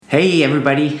Hey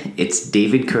everybody, it's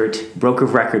David Kurt, broker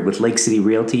of record with Lake City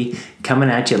Realty, coming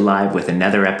at you live with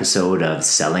another episode of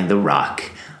Selling the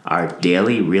Rock, our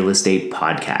daily real estate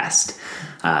podcast.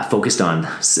 Focused on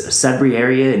Sudbury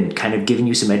area and kind of giving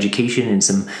you some education and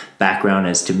some background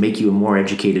as to make you a more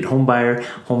educated home buyer,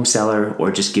 home seller,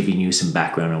 or just giving you some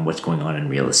background on what's going on in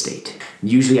real estate.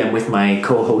 Usually I'm with my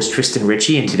co-host Tristan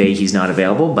Ritchie, and today he's not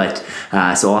available, but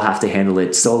so I'll have to handle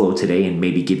it solo today and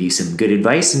maybe give you some good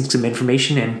advice and some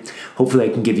information, and hopefully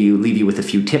I can leave you with a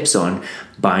few tips on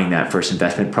buying that first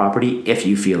investment property if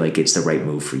you feel like it's the right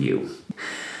move for you.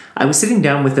 I was sitting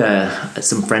down with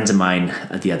some friends of mine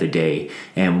the other day,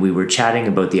 and we were chatting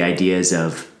about the ideas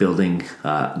of building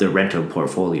their rental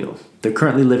portfolio. They're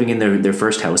currently living in their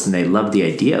first house, and they love the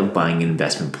idea of buying an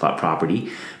investment property,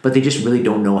 but they just really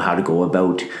don't know how to go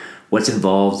about what's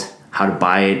involved, how to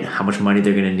buy it, how much money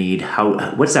they're going to need,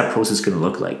 what's that process going to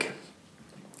look like.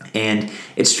 And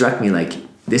it struck me like,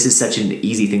 this is such an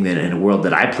easy thing that in a world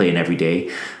that I play in every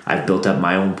day, I've built up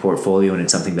my own portfolio, and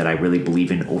it's something that I really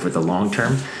believe in over the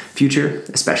long-term future,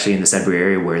 especially in the Sudbury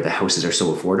area where the houses are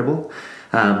so affordable.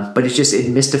 But it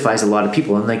mystifies a lot of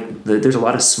people, and there's a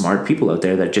lot of smart people out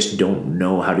there that just don't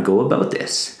know how to go about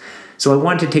this. So I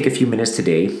wanted to take a few minutes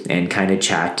today and kind of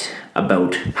chat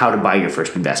about how to buy your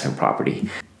first investment property.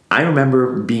 I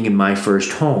remember being in my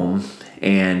first home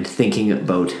and thinking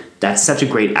about, that's such a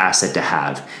great asset to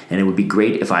have, and it would be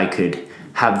great if I could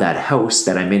have that house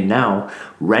that I'm in now,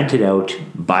 rent it out,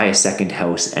 buy a second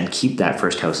house, and keep that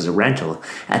first house as a rental.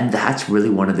 And that's really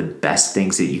one of the best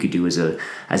things that you could do as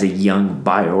a young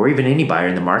buyer, or even any buyer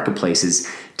in the marketplace, is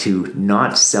to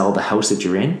not sell the house that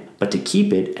you're in, but to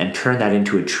keep it and turn that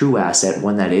into a true asset,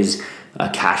 one that is a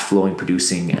cash flowing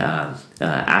producing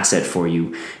asset for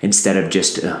you, instead of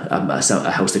just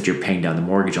a house that you're paying down the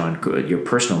mortgage on, your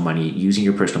personal money, using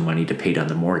your personal money to pay down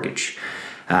the mortgage.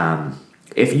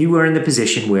 If you were in the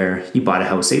position where you bought a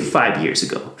house, say 5 years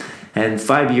ago, and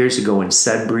 5 years ago in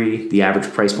Sudbury, the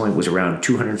average price point was around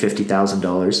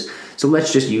 $250,000. So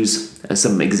let's just use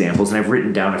some examples, and I've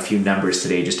written down a few numbers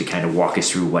today just to kind of walk us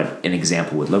through what an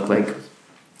example would look like.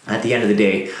 At the end of the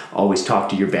day, always talk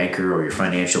to your banker or your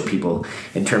financial people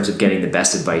in terms of getting the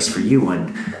best advice for you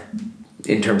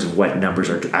in terms of what numbers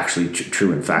are actually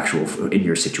true and factual in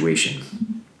your situation.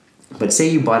 But say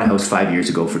you bought a house 5 years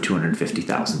ago for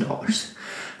 $250,000.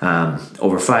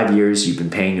 Over 5 years, you've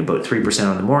been paying about 3%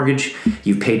 on the mortgage.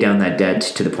 You've paid down that debt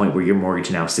to the point where your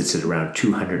mortgage now sits at around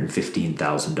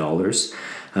 $215,000.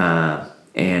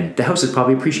 And the house has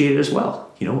probably appreciated as well.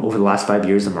 You know, over the last 5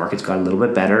 years, the market's got a little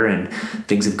bit better and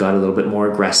things have got a little bit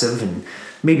more aggressive. And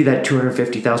maybe that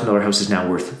 $250,000 house is now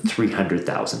worth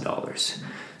 $300,000.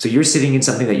 So you're sitting in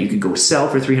something that you could go sell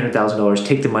for $300,000,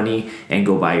 take the money and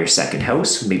go buy your second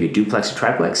house, maybe a duplex or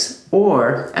triplex.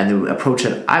 And the approach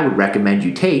that I would recommend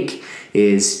you take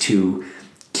is to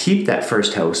keep that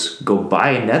first house, go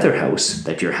buy another house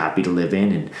that you're happy to live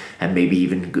in, and maybe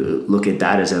even look at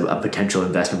that as a potential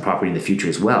investment property in the future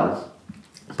as well.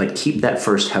 But keep that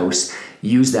first house,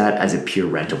 use that as a pure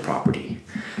rental property.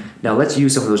 Now let's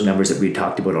use some of those numbers that we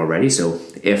talked about already. So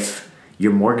if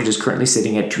your mortgage is currently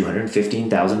sitting at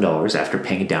 $215,000 after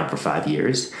paying it down for 5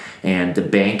 years, and the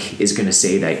bank is going to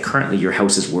say that currently your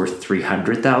house is worth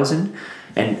 $300,000,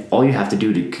 and all you have to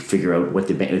do to figure out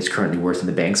what it's currently worth in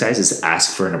the bank size is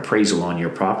ask for an appraisal on your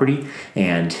property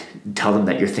and tell them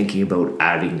that you're thinking about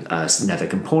adding another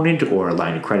component or a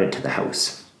line of credit to the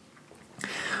house.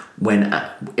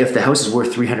 If the house is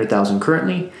worth $300,000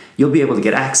 currently, you'll be able to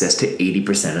get access to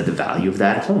 80% of the value of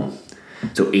that home.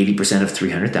 So 80% of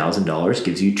 $300,000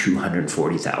 gives you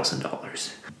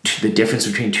 $240,000. The difference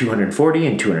between $240,000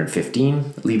 and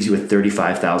 $215,000 leaves you with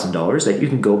 $35,000 that you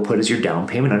can go put as your down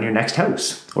payment on your next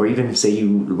house. Or even say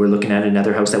you were looking at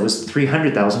another house that was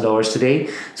 $300,000 today.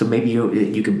 So maybe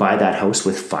you could buy that house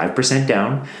with 5%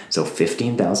 down, so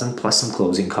 $15,000 plus some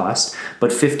closing costs,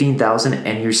 but $15,000,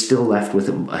 and you're still left with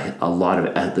a lot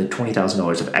of the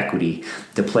 $20,000 of equity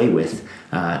to play with.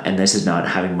 And this is not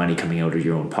having money coming out of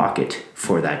your own pocket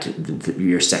for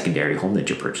your secondary home that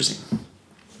you're purchasing.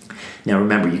 Now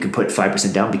remember, you can put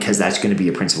 5% down because that's going to be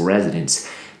a principal residence.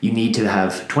 You need to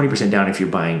have 20% down if you're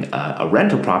buying a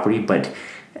rental property, but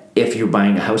if you're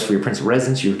buying a house for your principal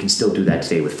residence, you can still do that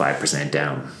today with 5%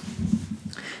 down.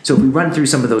 So if we run through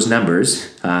some of those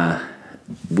numbers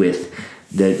with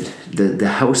the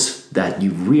house that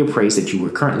you reappraised that you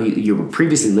were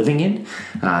previously living in,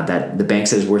 that the bank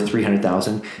says worth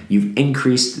 $300,000, you've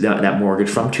increased that mortgage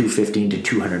from $215,000 to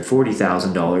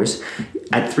 $240,000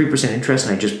 at 3% interest,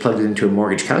 and I just plugged it into a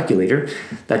mortgage calculator.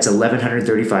 That's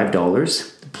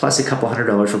 $1,135 plus a couple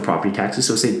 $100 for property taxes.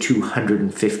 So say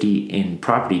 $250 in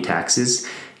property taxes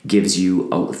gives you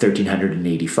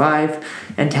 $1,385,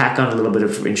 and tack on a little bit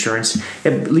of insurance,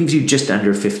 it leaves you just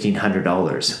under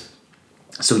 $1,500.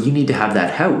 So you need to have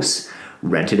that house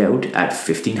rented out at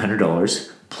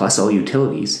 $1,500 plus all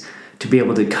utilities to be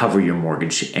able to cover your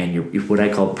mortgage and your what I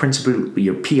call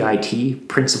your PIT,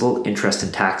 principal, interest,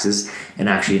 and taxes, and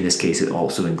actually in this case, it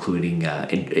also including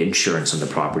insurance on the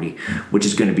property, which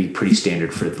is going to be pretty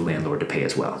standard for the landlord to pay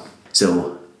as well.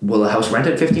 So will a house rent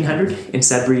at $1,500? In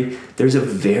Sudbury, there's a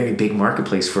very big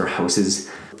marketplace for houses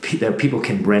that people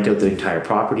can rent out the entire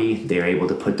property. They're able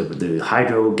to put the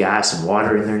hydro, gas, and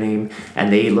water in their name,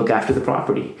 and they look after the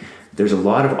property. There's a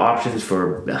lot of options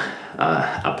for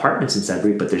apartments in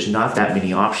Sudbury, but there's not that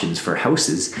many options for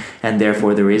houses, and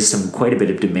therefore there is quite a bit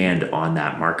of demand on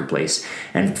that marketplace.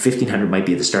 And $1,500 might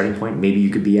be the starting point. Maybe you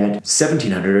could be at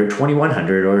 $1,700 or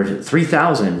 $2,100 or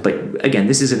 $3,000. But again,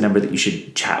 this is a number that you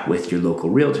should chat with your local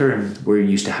realtor, and we're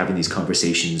used to having these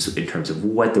conversations in terms of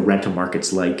what the rental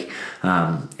market's like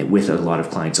with a lot of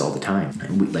clients all the time.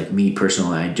 And like me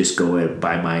personally, I just go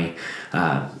by my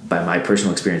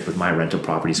personal experience with my rental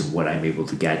properties and what I'm able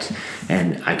to get,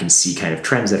 and I can see kind of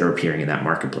trends that are appearing in that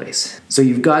marketplace. So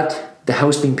you've got the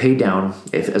house being paid down.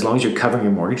 As long as you're covering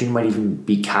your mortgage, you might even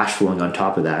be cash flowing on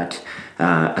top of that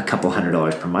a couple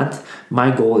 $100 per month.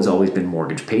 My goal has always been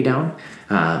mortgage pay down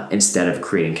instead of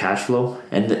creating cash flow,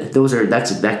 and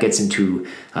that gets into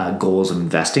goals of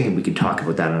investing, and we can talk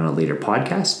about that on a later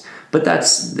podcast. But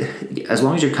that's as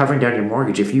long as you're covering down your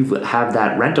mortgage. If you have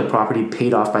that rental property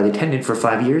paid off by the tenant for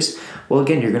 5 years, well,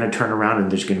 again, you're going to turn around and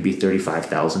there's going to be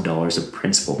 $35,000 of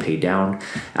principal paid down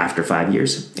after 5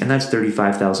 years. And that's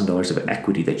 $35,000 of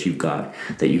equity that you've got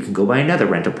that you can go buy another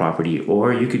rental property,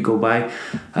 or you could go buy,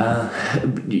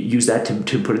 use that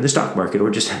to put in the stock market, or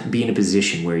just be in a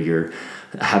position where you're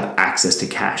have access to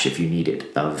cash if you need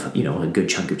it of, a good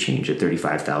chunk of change at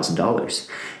 $35,000.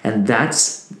 And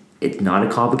it's not a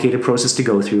complicated process to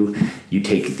go through. You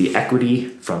take the equity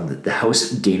from the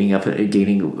house gaining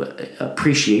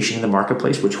appreciation in the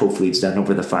marketplace, which hopefully it's done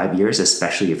over the 5 years,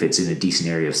 especially if it's in a decent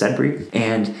area of Sudbury.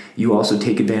 And you also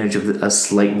take advantage of a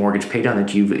slight mortgage paydown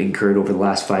that you've incurred over the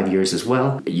last 5 years as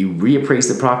well. You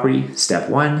reappraise the property, step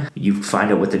one. You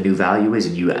find out what the new value is,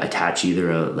 and you attach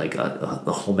either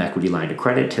a home equity line of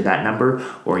credit to that number,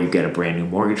 or you get a brand new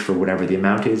mortgage for whatever the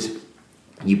amount is.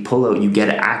 You pull out, you get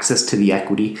access to the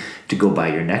equity to go buy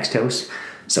your next house.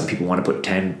 Some people want to put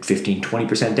 10, 15,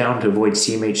 20% down to avoid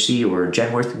CMHC or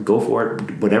Genworth. Go for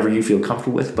it, whatever you feel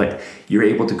comfortable with. But you're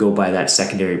able to go buy that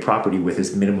secondary property with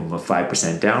a minimum of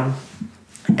 5% down.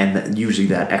 And usually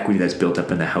that equity that's built up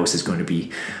in the house is going to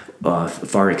be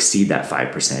far exceed that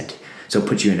 5%. So it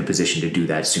puts you in a position to do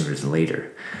that sooner than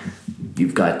later.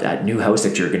 You've got that new house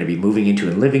that you're going to be moving into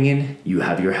and living in. You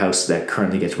have your house that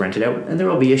currently gets rented out, and there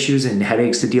will be issues and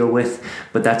headaches to deal with,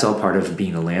 but that's all part of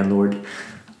being a landlord.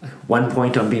 One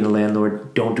point on being a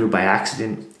landlord: don't do it by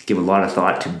accident. Give a lot of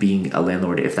thought to being a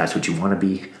landlord if that's what you want to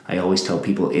be. I always tell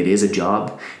people it is a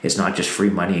job. It's not just free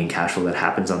money and cash flow that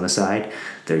happens on the side.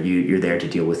 You're there to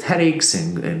deal with headaches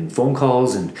and phone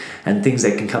calls and things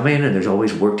that can come in, and there's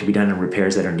always work to be done and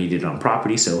repairs that are needed on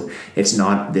property. So it's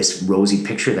not this rosy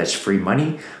picture that's free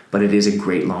money, but it is a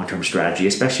great long-term strategy,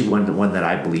 especially one that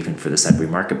I believe in for the Sudbury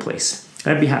marketplace.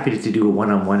 I'd be happy to do a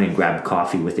one-on-one and grab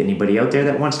coffee with anybody out there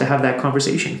that wants to have that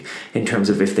conversation in terms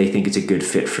of if they think it's a good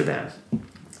fit for them.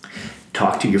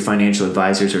 Talk to your financial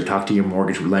advisors or talk to your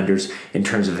mortgage lenders in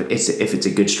terms of if it's a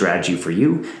good strategy for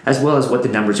you, as well as what the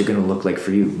numbers are going to look like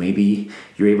for you. Maybe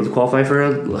you're able to qualify for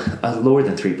a lower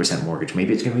than 3% mortgage.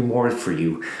 Maybe it's going to be more for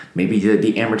you. Maybe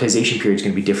the amortization period is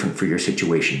going to be different for your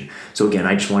situation. So again,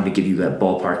 I just wanted to give you that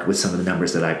ballpark with some of the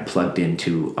numbers that I plugged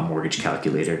into a mortgage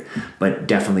calculator, but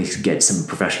definitely get some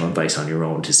professional advice on your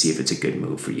own to see if it's a good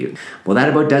move for you. Well, that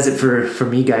about does it for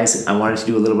me, guys. I wanted to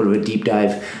do a little bit of a deep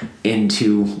dive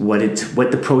into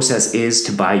what the process is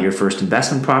to buy your first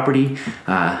investment property.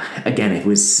 Again, it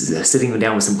was sitting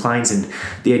down with some clients, and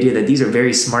the idea that these are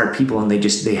very smart people and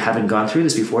they haven't gone through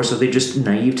this before, so they're just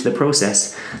naive to the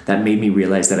process. That made me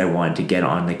realize that I wanted to get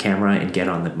on the camera and get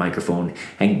on the microphone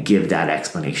and give that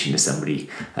explanation to somebody.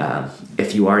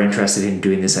 If you are interested in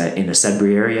doing this in a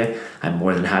Sudbury area, I'm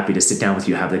more than happy to sit down with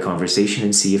you, have the conversation,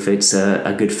 and see if it's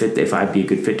a good fit, if I'd be a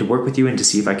good fit to work with you, and to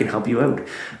see if I can help you out.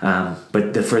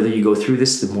 But the further you go through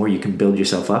this, the more you can build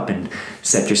yourself up and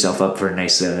set yourself up for a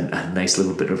nice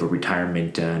little bit of a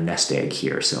retirement nest egg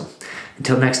here. So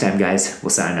until next time, guys, we'll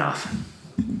sign off.